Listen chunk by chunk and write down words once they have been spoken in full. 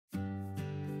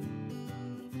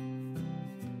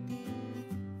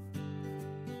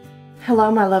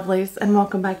Hello my lovelies, and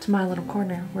welcome back to my little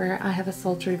corner where I have a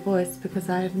sultry voice because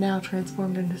I have now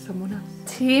transformed into someone else.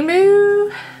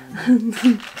 Temu.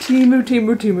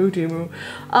 Temu.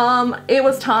 It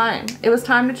was time. It was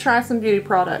time to try some beauty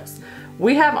products.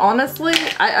 We have honestly,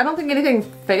 I don't think anything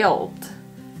failed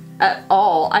at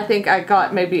all. I think I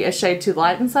got maybe a shade too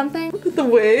light in something. Look at the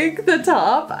wig, the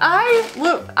top. I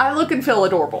look and feel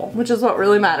adorable, which is what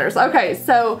really matters. Okay,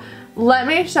 so let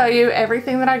me show you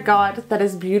everything that I got that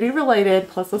is beauty related,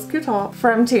 plus this cute top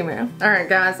from Temu. All right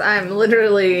guys, I am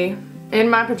literally in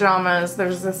my pajamas.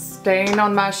 There's a stain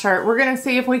on my shirt. We're gonna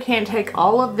see if we can't take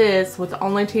all of this with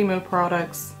only Temu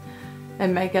products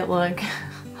and make it look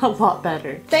a lot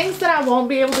better. Things that I won't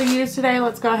be able to use today,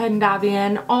 let's go ahead and dive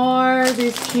in, are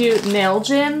these cute nail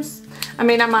gems. I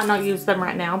mean, I might not use them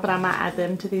right now, but I might add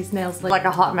them to these nails. Like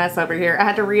a hot mess over here. I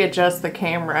had to readjust the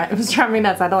camera. It was driving me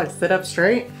nuts. I had to like sit up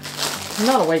straight. I'm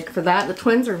not awake for that. The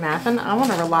twins are napping. I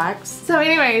want to relax. So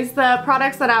anyways, the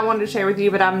products that I wanted to share with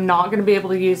you, but I'm not going to be able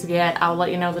to use yet, I'll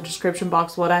let you know in the description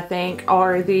box what I think,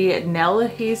 are the nail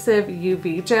adhesive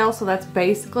UV gel. So that's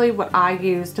basically what I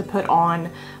use to put on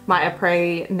my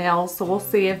après nails. So we'll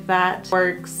see if that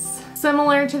works.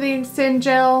 Similar to the Extend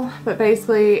gel, but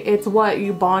basically it's what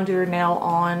you bond your nail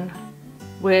on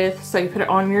with. So you put it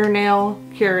on your nail,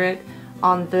 cure it,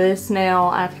 on this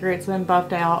nail after it's been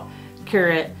buffed out, cure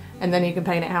it, and then you can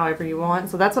paint it however you want.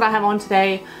 So that's what I have on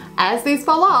today. As these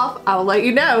fall off, I will let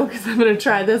you know because I'm gonna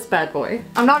try this bad boy.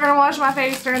 I'm not gonna wash my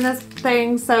face during this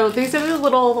thing, so these are the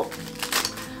little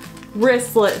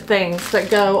wristlet things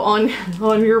that go on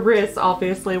your wrists,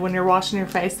 obviously, when you're washing your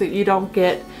face, so you don't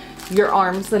get your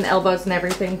arms and elbows and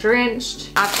everything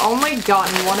drenched. I've only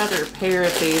gotten one other pair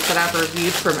of these that I've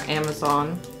reviewed from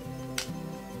Amazon.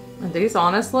 And these,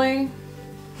 honestly,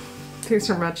 these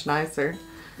are much nicer.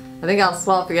 I think I'll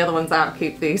swap the other ones out and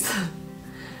keep these.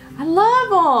 I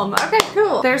love them. Okay,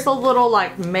 cool. There's a little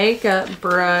like makeup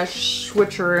brush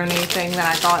switcheroo thing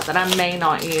that I got that I may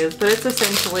not use, but it's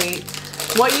essentially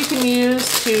what you can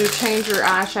use to change your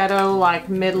eyeshadow like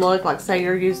mid-look. Like say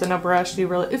you're using a brush,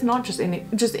 it's not just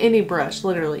any brush,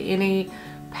 literally any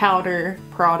powder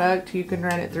product, you can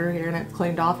run it through here and it's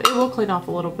cleaned off. It will clean off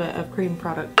a little bit of cream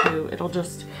product too. It'll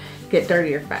just get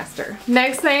dirtier faster.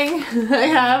 Next thing I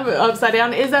have upside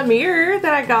down is a mirror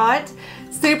that I got.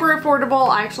 Super affordable.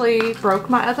 I actually broke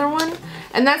my other one.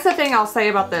 And that's the thing I'll say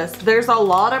about this. There's a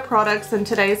lot of products in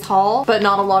today's haul, but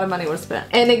not a lot of money was spent.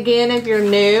 And again, if you're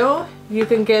new, you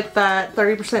can get that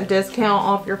 30% discount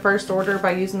off your first order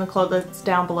by using the code that's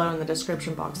down below in the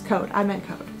description box. Code. I meant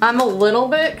code. I'm a little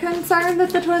bit concerned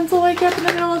that the twins will wake up in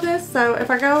the middle of this, so if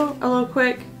I go a little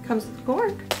quick, comes the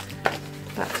cork.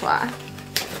 That's why.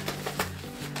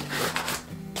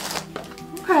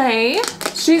 Okay.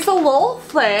 She's a little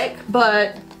thick,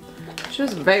 but she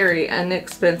was very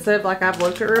inexpensive. Like, I've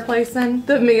looked at replacing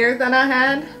the mirror that I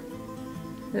had.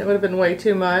 It would have been way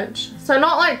too much. So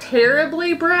not like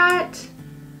terribly bright.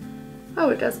 Oh,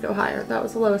 it does go higher. That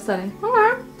was the lowest setting.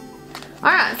 Okay.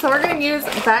 Alright, so we're going to use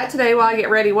that today while I get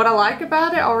ready. What I like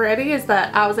about it already is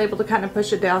that I was able to kind of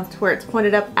push it down to where it's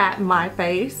pointed up at my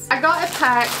face. I got a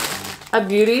pack of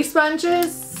beauty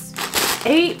sponges.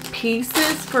 8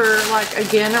 pieces for, like,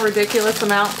 again, a ridiculous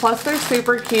amount. Plus they're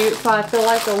super cute, so I feel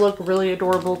like they'll look really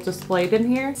adorable displayed in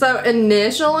here. So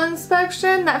initial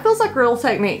inspection, that feels like Real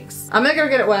Techniques. I'm gonna go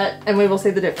get it wet and we will see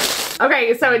the difference.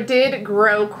 Okay, so it did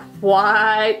grow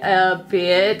quite a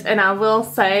bit, and I will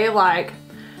say, like,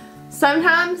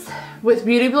 sometimes with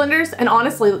beauty blenders, and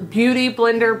honestly, beauty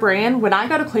blender brand, when I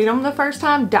go to clean them the first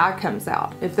time, dye comes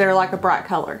out if they're like a bright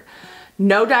color.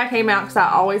 No dye came out because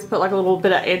I always put like a little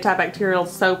bit of antibacterial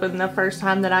soap in the first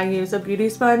time that I use a beauty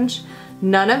sponge.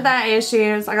 None of that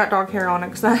issues. I got dark hair on it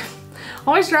because I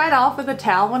always dry it off with a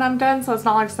towel when I'm done, so it's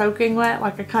not like soaking wet.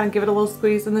 Like, I kind of give it a little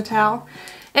squeeze in the towel.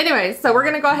 Anyways, so we're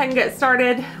gonna go ahead and get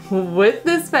started with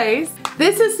this face.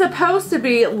 This is supposed to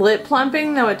be lip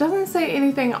plumping, though it doesn't say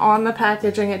anything on the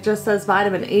packaging. It just says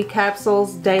vitamin E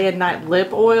capsules, day and night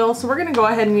lip oil. So we're gonna go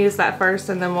ahead and use that first,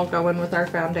 and then we'll go in with our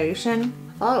foundation.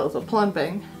 Oh, it was a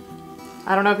plumping.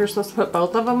 I don't know if you're supposed to put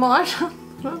both of them on.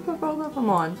 I'll put both of them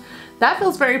on. That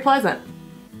feels very pleasant.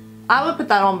 I would put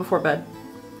that on before bed.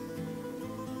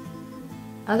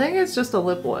 I think it's just a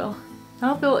lip oil. I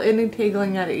don't feel any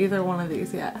tingling out of either one of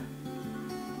these yet.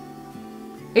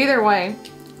 Either way,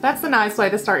 that's a nice way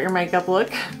to start your makeup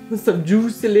look with some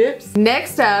juicy lips.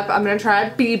 Next up, I'm gonna try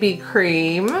a BB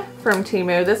cream from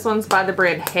Temu. This one's by the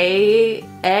brand Hey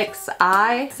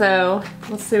XI. So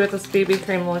let's see what this BB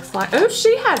cream looks like. Oh,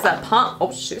 she has a pump.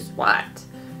 Oh, she's white.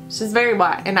 She's very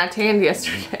white, and I tanned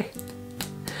yesterday.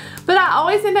 But I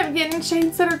always end up getting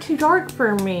shades that are too dark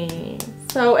for me.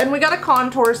 So, and we got a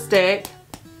contour stick.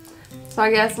 So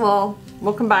I guess we'll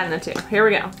combine the two. Here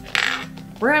we go.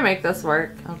 We're gonna make this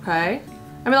work, okay?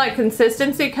 I mean, like,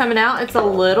 consistency coming out, it's a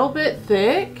little bit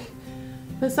thick,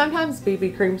 but sometimes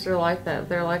BB creams are like that.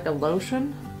 They're like a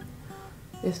lotion.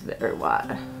 It's very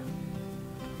wide.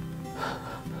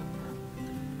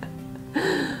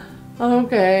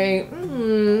 Okay,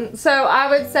 so I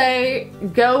would say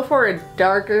go for a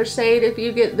darker shade if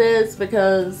you get this,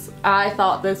 because I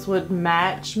thought this would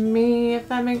match me, if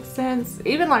that makes sense.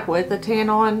 Even like with the tan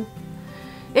on.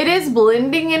 It is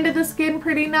blending into the skin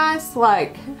pretty nice.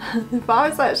 Like, if I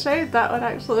was that shade, that would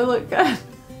actually look good.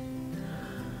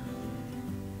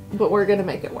 But we're gonna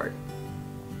make it work.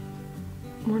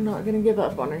 We're not gonna give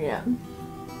up on her yet.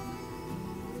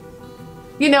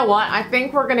 You know what? I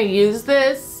think we're gonna use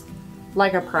this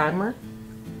like a primer,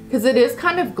 because it is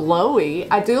kind of glowy.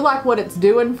 I do like what it's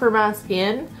doing for my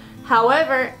skin.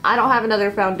 However, I don't have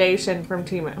another foundation from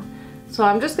Temu. So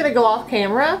I'm just gonna go off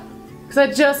camera, because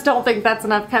I just don't think that's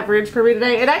enough coverage for me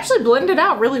today. It actually blended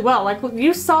out really well. Like,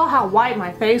 you saw how white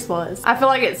my face was. I feel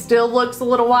like it still looks a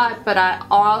little white, but I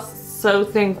also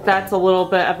think that's a little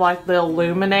bit of like the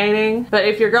illuminating. But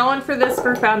if you're going for this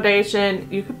for foundation,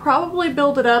 you could probably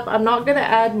build it up. I'm not gonna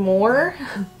add more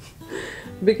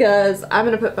because I'm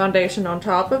gonna put foundation on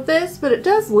top of this, but it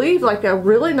does leave like a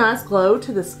really nice glow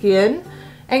to the skin.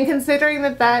 And considering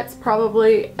that that's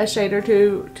probably a shade or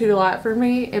two too light for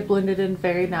me, it blended in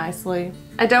very nicely.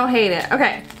 I don't hate it.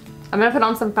 Okay, I'm gonna put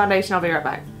on some foundation. I'll be right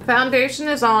back. Foundation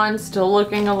is on, still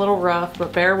looking a little rough,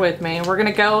 but bear with me. We're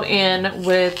gonna go in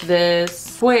with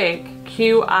this Quick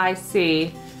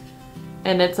QIC,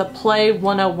 and it's a Play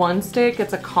 101 stick.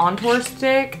 It's a contour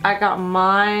stick. I got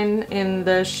mine in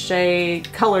the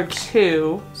shade Color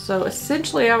 2. So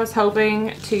essentially I was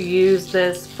hoping to use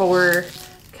this for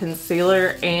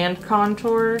concealer and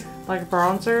contour, like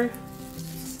bronzer.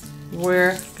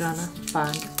 We're gonna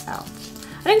find out.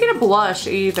 I didn't get a blush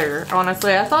either,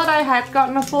 honestly. I thought I had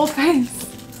gotten a full face,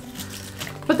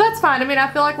 but that's fine. I mean,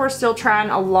 I feel like we're still trying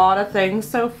a lot of things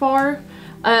so far.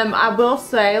 I will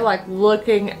say, like,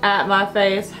 looking at my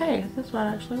face, hey, this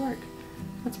might actually work.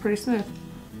 That's pretty smooth.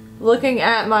 Looking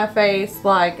at my face,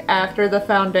 like, after the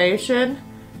foundation,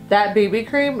 that BB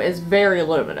cream is very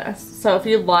luminous. So if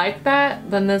you like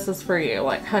that, then this is for you,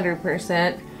 like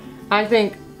 100%. I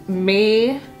think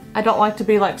I don't like to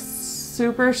be like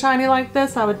super shiny like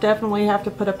this. I would definitely have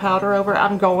to put a powder over.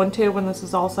 I'm going to when this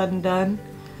is all said and done,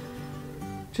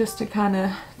 just to kind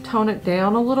of tone it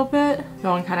down a little bit.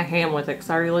 Going kind of ham with it because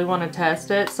I really want to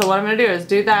test it. So what I'm going to do is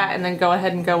do that and then go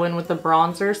ahead and go in with the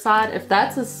bronzer side. If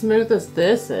that's as smooth as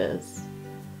this is,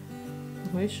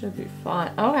 we should be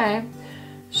fine. Okay.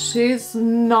 She's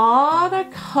not a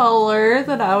color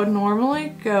that I would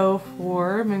normally go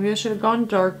for. Maybe I should have gone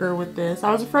darker with this.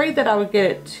 I was afraid that I would get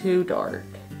it too dark.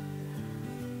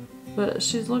 But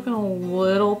she's looking a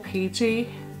little peachy.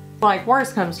 Like,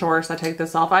 worst comes to worst, I take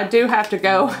this off. I do have to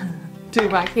go to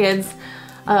my kids'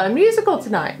 musical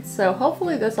tonight. So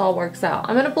hopefully this all works out.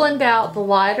 I'm going to blend out the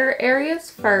lighter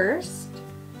areas first.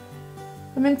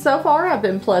 I mean, so far I've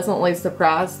been pleasantly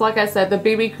surprised. Like I said, the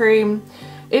BB cream,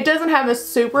 it doesn't have a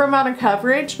super amount of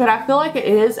coverage, but I feel like it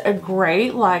is a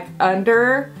great, like,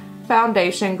 under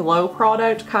foundation glow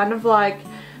product, kind of like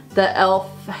the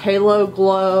e.l.f. Halo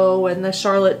Glow and the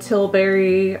Charlotte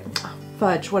Tilbury,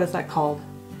 fudge, what is that called?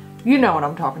 You know what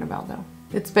I'm talking about though.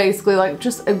 It's basically like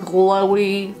just a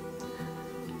glowy,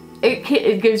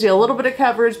 it gives you a little bit of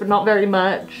coverage, but not very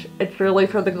much. It's really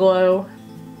for the glow.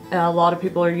 And a lot of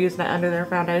people are using it under their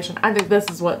foundation. I think this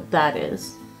is what that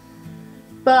is.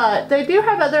 But they do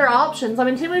have other options. I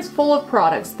mean, Temu's full of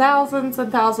products, thousands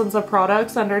and thousands of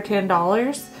products under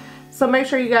 $10. So make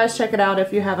sure you guys check it out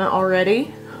if you haven't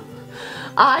already.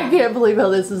 I can't believe how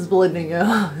this is blending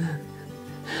out.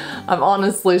 I'm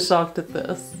honestly shocked at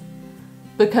this.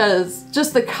 Because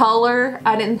just the color,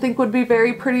 I didn't think would be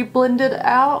very pretty blended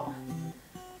out.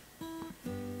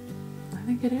 I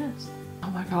think it is. Oh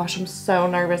my gosh, I'm so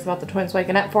nervous about the twins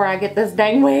waking up before I get this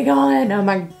dang wig on. Oh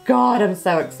my god, I'm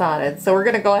so excited. So we're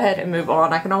gonna go ahead and move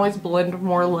on. I can always blend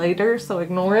more later, so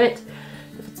ignore it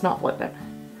if it's not blended.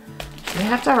 We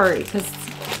have to hurry because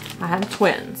I have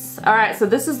twins. All right, so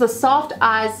this is the Soft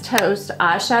Eyes Toast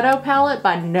eyeshadow palette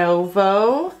by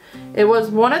Novo. It was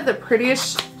one of the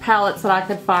prettiest palettes that I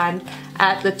could find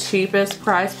at the cheapest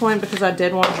price point because I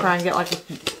did want to try and get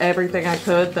like everything I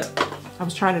could, but I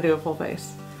was trying to do a full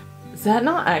face. Is that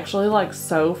not actually like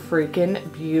so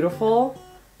freaking beautiful?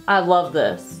 I love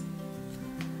this.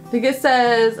 I think it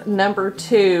says number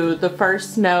 2, the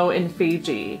first snow in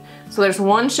Fiji. So there's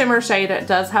one shimmer shade that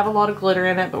does have a lot of glitter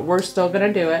in it, but we're still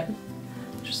gonna do it.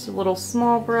 Just a little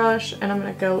small brush, and I'm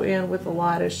gonna go in with the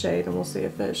lightest shade and we'll see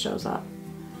if it shows up.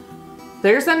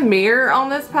 There's a mirror on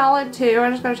this palette too. I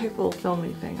just gotta take the little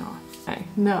filming thing off. Okay,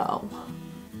 no.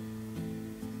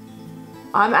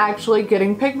 I'm actually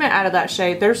getting pigment out of that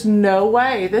shade. There's no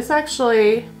way. This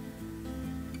actually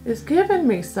is giving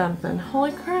me something.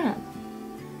 Holy crap.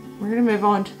 We're gonna move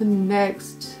on to the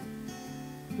next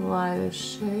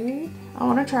lightest shade. I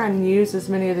want to try and use as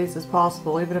many of these as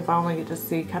possible, even if I only get to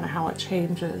see kind of how it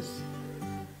changes.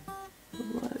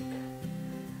 Look.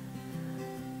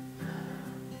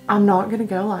 I'm not gonna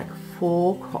go like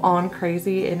full on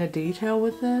crazy into detail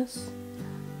with this,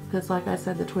 because like I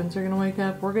said, the twins are gonna wake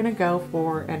up. We're gonna go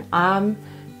for an I'm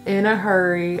in a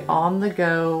hurry, on the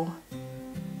go,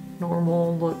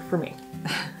 normal look for me.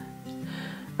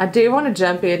 I do want to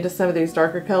jump into some of these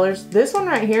darker colors. This one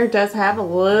right here does have a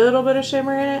little bit of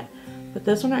shimmer in it, but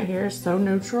this one right here is so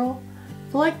neutral.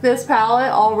 I feel like this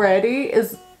palette already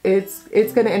is,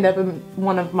 it's gonna end up in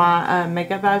one of my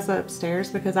makeup bags upstairs,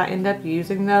 because I end up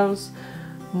using those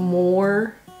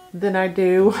more than I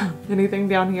do anything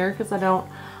down here, because I don't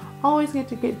always get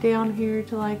to get down here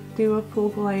to like do a full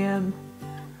glam.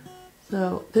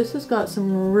 So this has got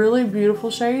some really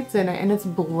beautiful shades in it, and it's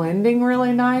blending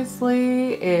really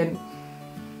nicely, and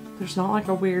there's not like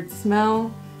a weird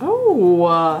smell.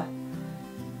 Oh,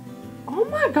 oh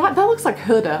my god, that looks like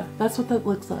Huda. That's what that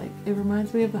looks like. It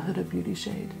reminds me of the Huda Beauty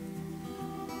shade.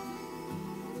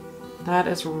 That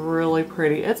is really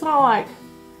pretty. It's not like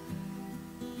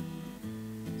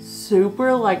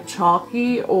super like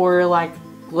chalky or like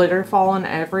glitter falling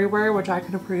everywhere, which I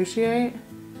can appreciate.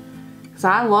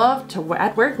 I love to,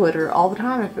 I'd wear glitter all the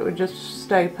time if it would just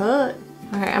stay put.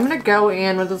 Okay, I'm gonna go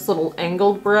in with this little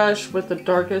angled brush with the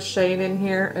darkest shade in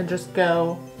here and just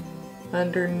go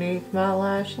underneath my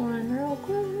lash line real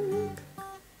quick.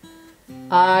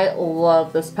 I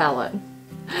love this palette.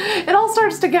 It all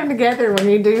starts to come together when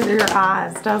you do your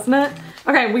eyes, doesn't it?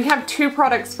 Okay, we have two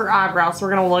products for eyebrows, so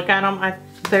we're gonna look at them.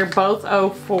 They're both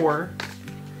 04.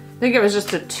 I think it was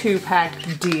just a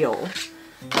 2-pack deal,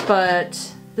 but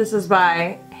this is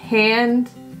by Hand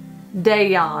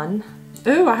Dayon.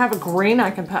 Ooh, I have a green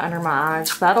I can put under my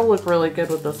eyes. That'll look really good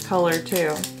with this color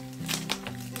too.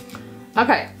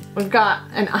 Okay, we've got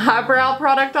an eyebrow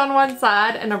product on one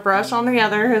side and a brush on the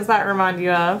other. Who does that remind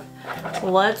you of?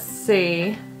 Let's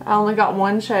see. I only got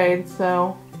one shade,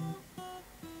 so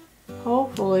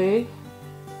hopefully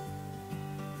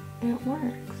it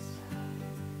works.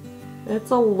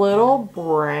 It's a little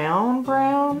brown,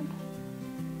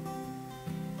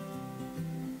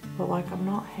 but like I'm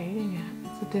not hating it.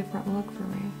 It's a different look for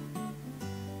me.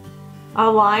 I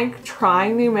like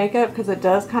trying new makeup because it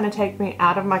does kind of take me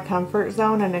out of my comfort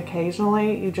zone, and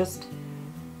occasionally you just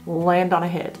land on a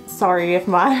hit. Sorry if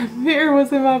my mirror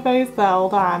was in my face the whole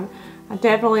time. I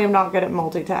definitely am not good at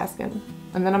multitasking.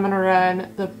 And then I'm gonna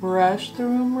run the brush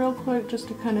through them real quick just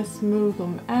to kind of smooth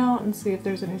them out and see if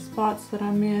there's any spots that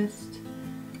I missed.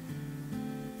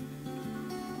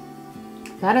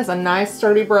 That is a nice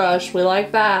sturdy brush. We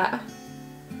like that.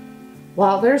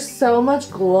 Wow, there's so much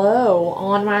glow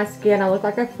on my skin. I look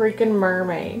like a freaking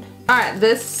mermaid. All right,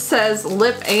 this says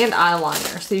lip and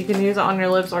eyeliner, so you can use it on your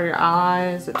lips or your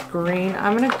eyes. It's green.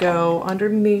 I'm gonna go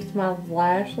underneath my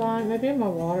lash line, maybe in my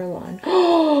waterline.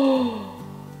 Oh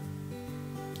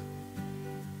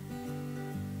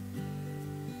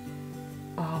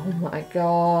my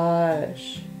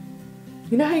gosh.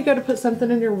 You know how you go to put something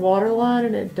in your waterline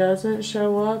and it doesn't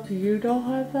show up? You don't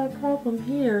have that problem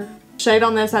here. Shade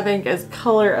on this I think is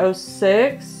color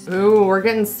 06. Ooh, we're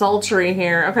getting sultry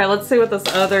here. Okay, let's see what this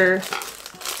other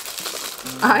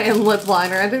eye and lip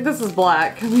liner. I think this is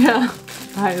black. Yeah,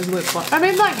 eye and lip liner. I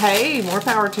mean, like, hey, more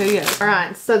power to you. All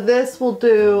right, so this will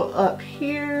do up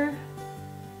here.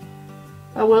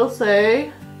 I will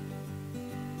say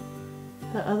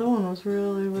the other one was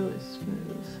really, really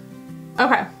smooth.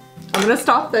 Okay. I'm gonna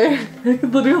stop there. I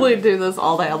could literally do this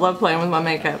all day. I love playing with my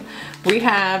makeup. We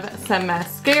have some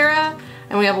mascara,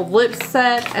 and we have a lip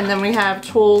set, and then we have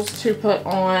tools to put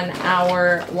on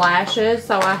our lashes.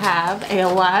 So I have a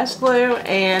lash glue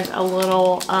and a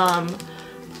little,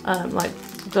 like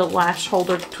the lash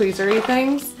holder tweezery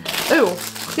things. Ooh,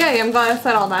 yay, I'm glad I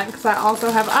said all that because I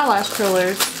also have eyelash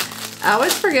curlers. I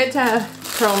always forget to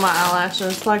curl my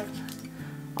eyelashes, like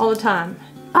all the time.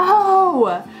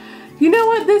 Oh! You know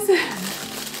what this is?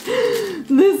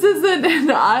 This isn't an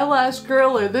eyelash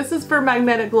curler. This is for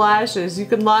magnetic lashes. You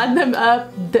can line them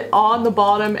up on the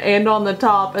bottom and on the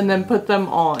top and then put them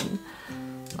on.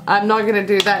 I'm not gonna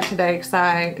do that today because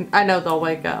I know they'll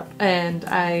wake up and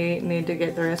I need to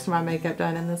get the rest of my makeup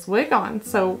done and this wig on.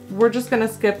 So we're just gonna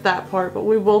skip that part, but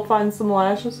we will find some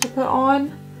lashes to put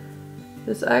on.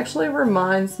 This actually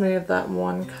reminds me of that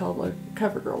one color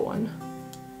CoverGirl one.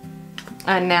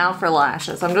 And now for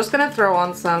lashes. I'm just gonna throw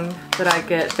on some that I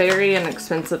get very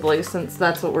inexpensively since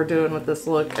that's what we're doing with this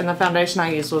look. And the foundation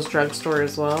I used was drugstore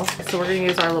as well. So we're gonna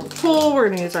use our little tool, we're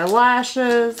gonna use our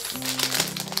lashes,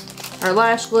 our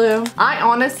lash glue. I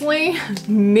honestly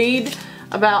need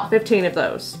about 15 of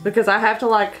those because I have to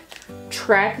like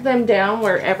track them down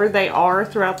wherever they are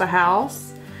throughout the house.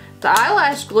 The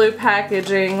eyelash glue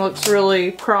packaging looks really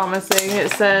promising.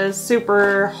 It says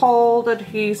super hold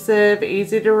adhesive,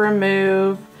 easy to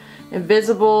remove,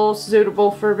 invisible,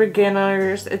 suitable for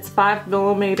beginners. It's 5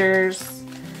 millimeters.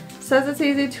 It says it's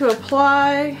easy to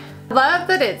apply. I love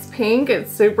that it's pink.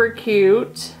 It's super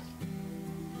cute.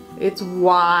 It's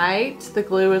white. The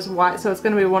glue is white, so it's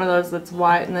going to be one of those that's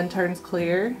white and then turns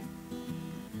clear.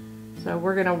 So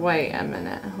we're gonna wait a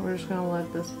minute. We're just gonna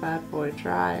let this bad boy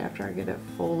dry after I get it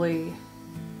fully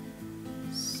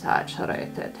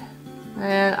saturated.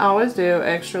 And I always do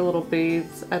extra little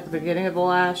beads at the beginning of the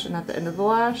lash and at the end of the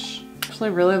lash. I actually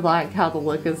really like how the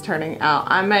look is turning out.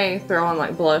 I may throw on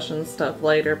like blush and stuff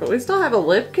later, but we still have a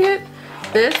lip kit.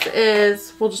 This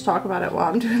is, we'll just talk about it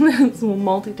while I'm doing this. We'll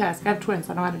multitask. I have twins,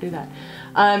 so I know how to do that.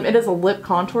 It is a lip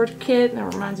contour kit and it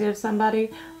reminds you of somebody.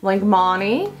 Like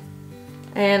Monty.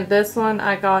 And this one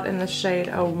I got in the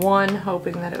shade 01,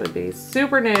 hoping that it would be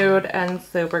super nude and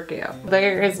super cute.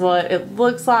 There is what it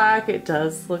looks like. It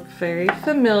does look very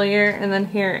familiar. And then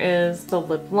here is the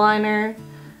lip liner.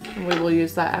 And we will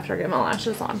use that after I get my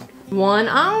lashes on. One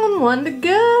on, one to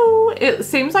go. It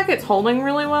seems like it's holding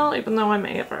really well, even though I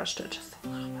may have brushed it just a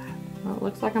little bit. Well, it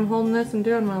looks like I'm holding this and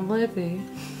doing my lippy.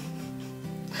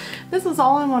 This is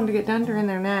all I wanted to get done during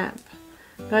their nap.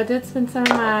 But I did spend some of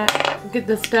my get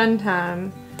this done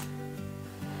time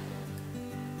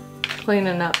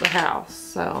cleaning up the house,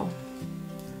 so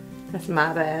that's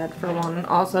my bad for wanting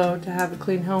also to have a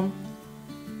clean home.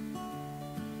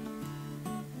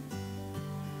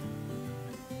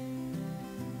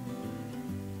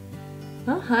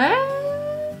 Oh,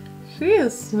 hey, she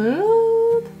is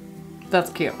smooth. That's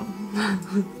cute.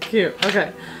 Cute.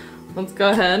 Okay, let's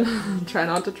go ahead. Try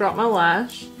not to drop my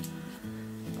lash.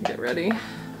 Get ready.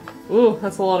 Ooh,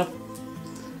 that's a lot of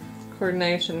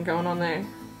coordination going on there.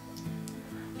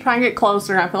 Try and get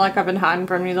closer. I feel like I've been hiding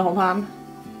from you the whole time.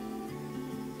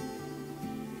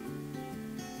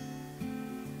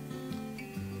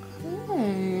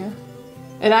 Hey.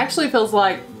 It actually feels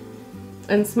like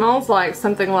and smells like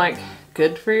something like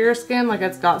good for your skin, like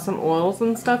it's got some oils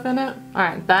and stuff in it.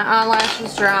 Alright, that eyelash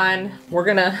is drying. We're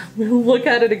gonna look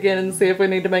at it again and see if we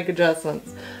need to make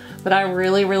adjustments. But I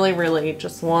really, really, really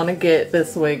just want to get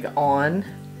this wig on.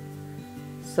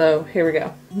 So here we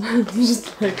go.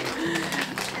 Just like,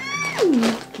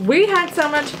 we had so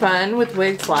much fun with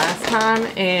wigs last time,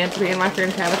 and me and my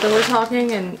friend Tabitha were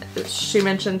talking, and she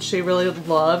mentioned she really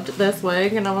loved this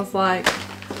wig, and I was like,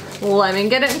 let me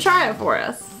get it and try it for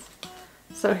us.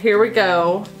 So here we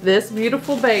go. This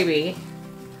beautiful baby.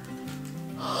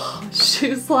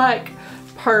 She's like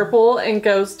purple and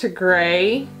goes to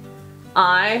gray.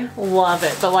 I love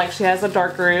it, but like she has a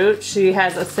dark root. She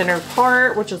has a center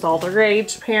part, which is all the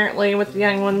rage apparently with the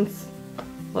young ones.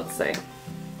 Let's see.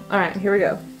 All right, here we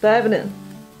go. Diving in.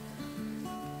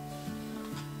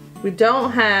 We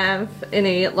don't have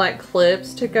any like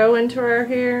clips to go into our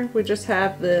hair. We just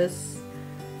have this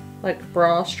like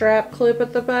bra strap clip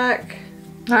at the back.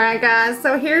 All right, guys,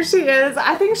 so here she is.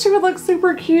 I think she would look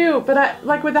super cute, but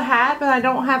like with a hat, but I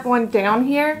don't have one down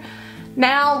here.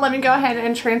 Now let me go ahead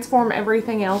and transform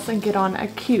everything else and get on a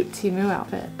cute Temu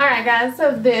outfit. Alright guys,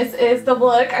 so this is the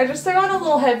look. I just threw on a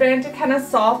little headband to kind of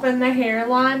soften the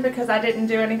hairline because I didn't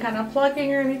do any kind of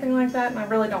plucking or anything like that, and I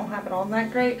really don't have it on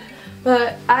that great.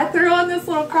 But I threw on this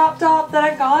little crop top that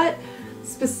I got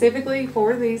specifically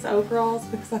for these overalls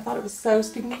because I thought it was so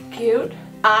stinking cute.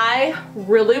 I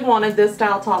really wanted this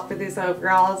style top for these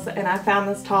overalls, and I found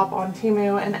this top on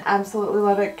Temu and absolutely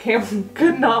love it.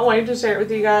 Could not wait to share it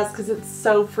with you guys because it's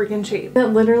so freaking cheap. It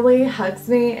literally hugs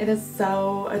me. It is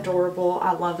so adorable.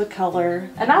 I love the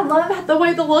color, and I love the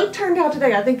way the look turned out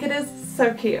today. I think it is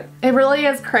so cute. It really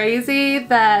is crazy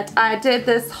that I did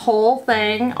this whole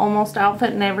thing, almost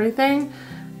outfit and everything,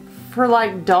 for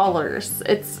like dollars.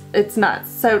 It's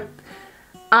nuts. So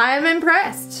I'm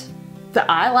impressed. The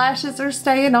eyelashes are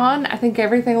staying on. I think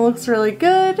everything looks really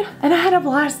good. And I had a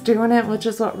blast doing it, which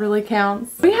is what really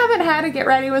counts. We haven't had a get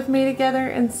ready with me together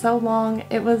in so long.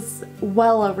 It was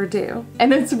well overdue.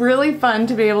 And it's really fun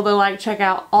to be able to like check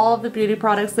out all of the beauty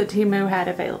products that Temu had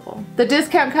available. The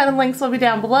discount code and links will be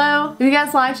down below. If you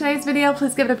guys liked today's video,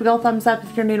 please give it a big old thumbs up.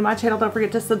 If you're new to my channel, don't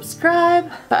forget to subscribe.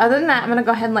 But other than that, I'm gonna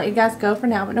go ahead and let you guys go for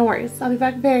now, but no worries. I'll be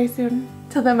back very soon.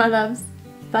 Till then, my loves.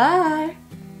 Bye.